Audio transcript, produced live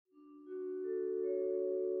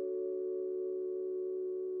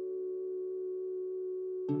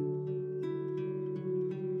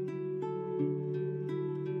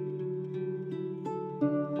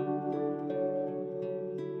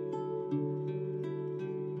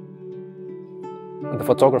The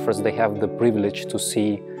photographers, they have the privilege to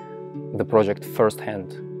see the project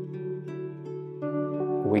firsthand.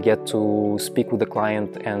 We get to speak with the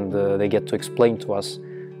client and they get to explain to us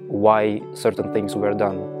why certain things were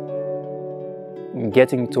done.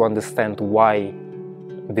 Getting to understand why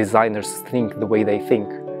designers think the way they think,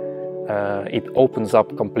 it opens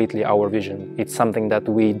up completely our vision. It's something that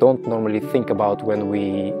we don't normally think about when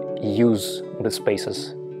we use the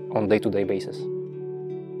spaces on a day-to-day basis.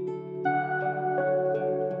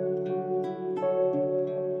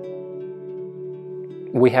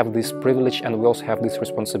 We have this privilege and we also have this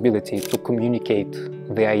responsibility to communicate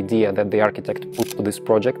the idea that the architect put to this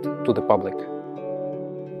project to the public.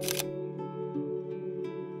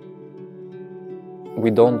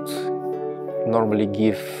 We don't normally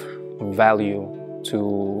give value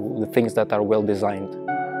to the things that are well designed.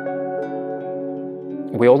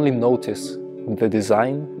 We only notice the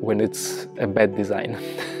design when it's a bad design.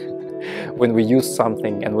 When we use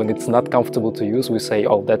something and when it's not comfortable to use, we say,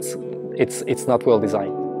 oh, it's not well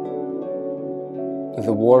designed.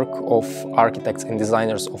 The work of architects and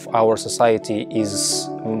designers of our society is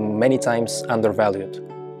many times undervalued,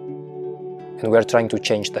 and we are trying to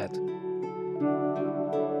change that.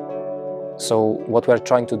 So what we are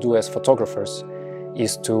trying to do as photographers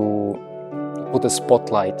is to put a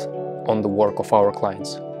spotlight on the work of our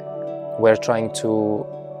clients. We are trying to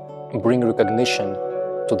bring recognition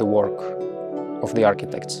to the work of the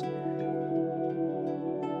architects.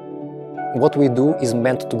 What we do is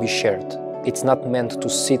meant to be shared. It's not meant to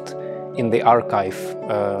sit in the archive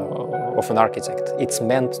of an architect. It's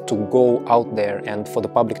meant to go out there and for the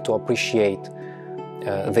public to appreciate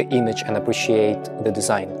the image and appreciate the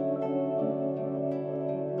design.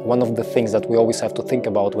 One of the things that we always have to think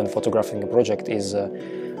about when photographing a project is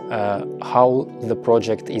how the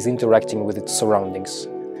project is interacting with its surroundings.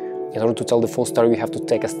 In order to tell the full story, we have to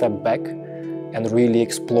take a step back and really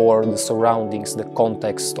explore the surroundings, the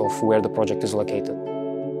context of where the project is located.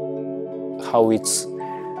 How it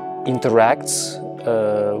interacts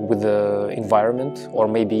with the environment, or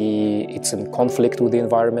maybe it's in conflict with the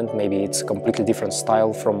environment, maybe it's a completely different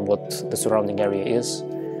style from what the surrounding area is.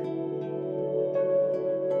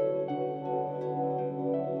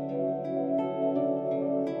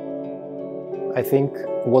 I think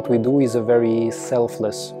what we do is a very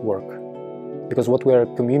selfless work, because what we are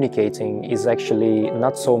communicating is actually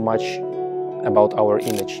not so much about our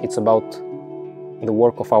image, it's about the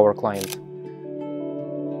work of our client.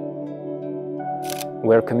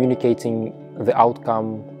 We're communicating the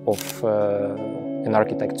outcome of an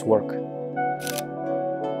architect's work.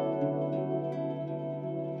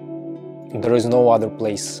 There is no other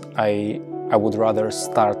place I would rather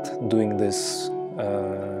start doing this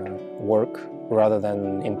work rather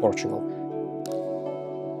than in Portugal.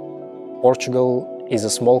 Portugal is a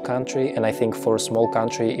small country, and I think for a small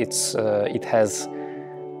country it has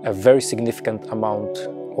a very significant amount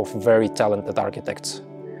of very talented architects.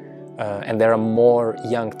 And there are more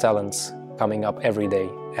young talents coming up every day,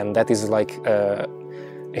 and that is like a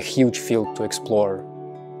huge field to explore.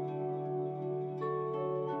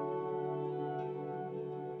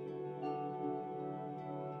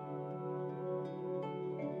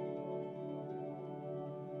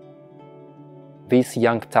 These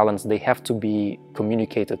young talents, they have to be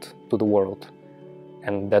communicated to the world,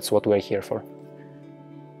 and that's what we're here for.